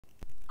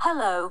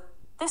Hello,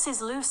 this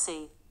is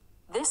Lucy.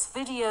 This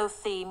video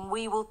theme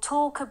we will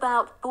talk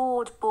about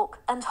board book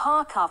and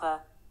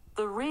hardcover,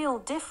 the real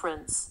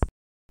difference.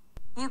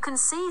 You can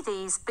see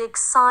these big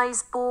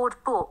size board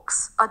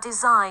books are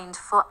designed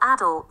for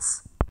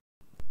adults.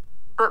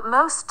 But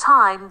most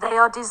time they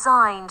are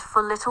designed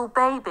for little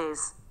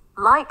babies,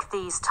 like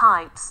these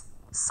types,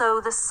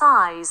 so the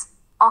size,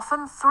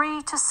 often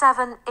 3 to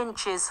 7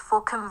 inches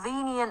for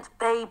convenient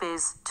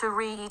babies to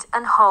read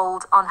and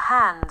hold on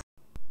hand.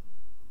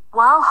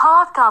 While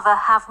hardcover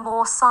have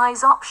more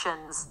size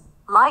options,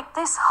 like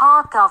this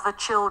hardcover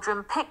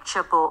children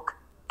picture book,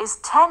 is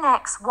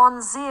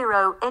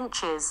 10x10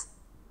 inches.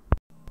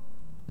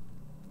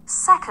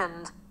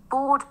 Second,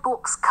 board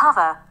books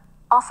cover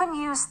often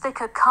use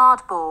thicker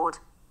cardboard,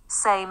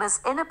 same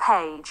as inner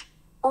page,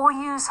 or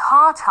use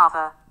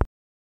hardcover.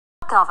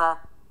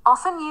 Hardcover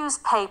often use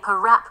paper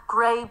wrap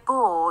grey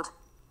board,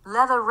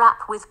 leather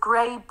wrap with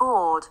grey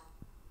board.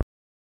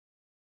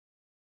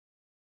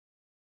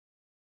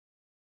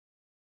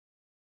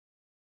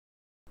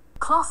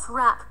 Cloth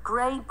wrap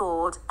grey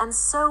board and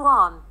so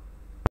on.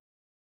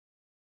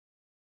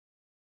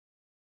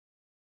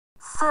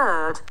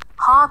 Third,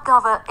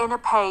 hardcover inner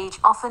page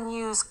often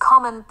use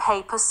common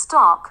paper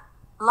stock,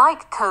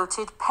 like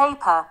coated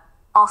paper,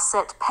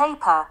 offset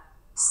paper,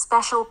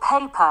 special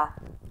paper.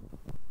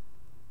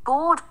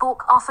 Board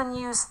book often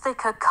use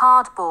thicker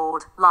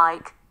cardboard,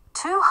 like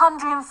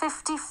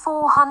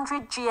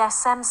 250-400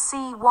 GSM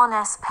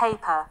C1S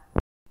paper.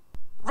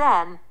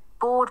 Then,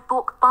 board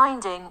book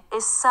binding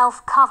is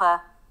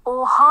self-cover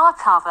or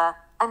hardcover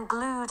and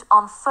glued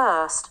on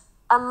first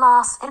and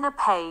last inner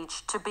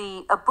page to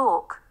be a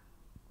book.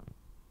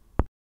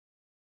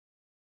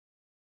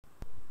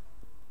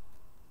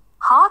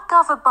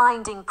 Hardcover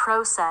binding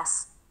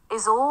process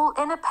is all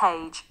inner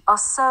page are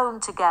sewn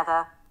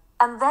together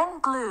and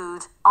then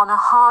glued on a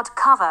hard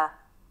cover.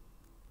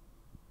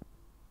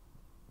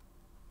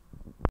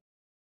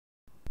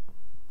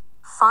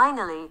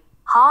 Finally,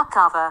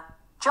 hardcover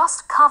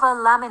just cover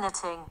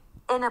laminating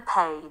inner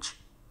page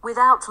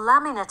without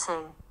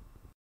laminating.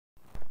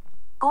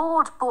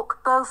 Board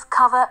book both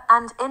cover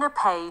and inner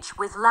page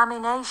with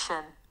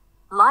lamination,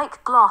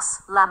 like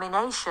gloss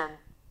lamination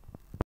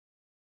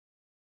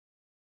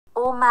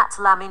or matte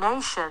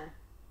lamination,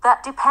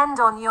 that depend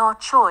on your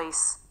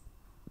choice.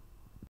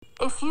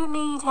 If you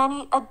need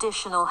any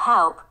additional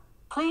help,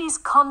 please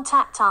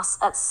contact us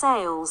at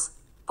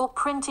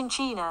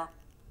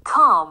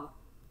sales@bookprintingchina.com.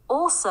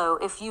 Also,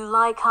 if you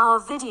like our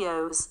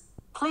videos,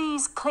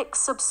 please click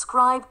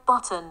subscribe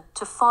button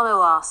to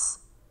follow us.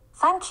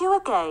 Thank you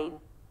again.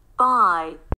 Bye.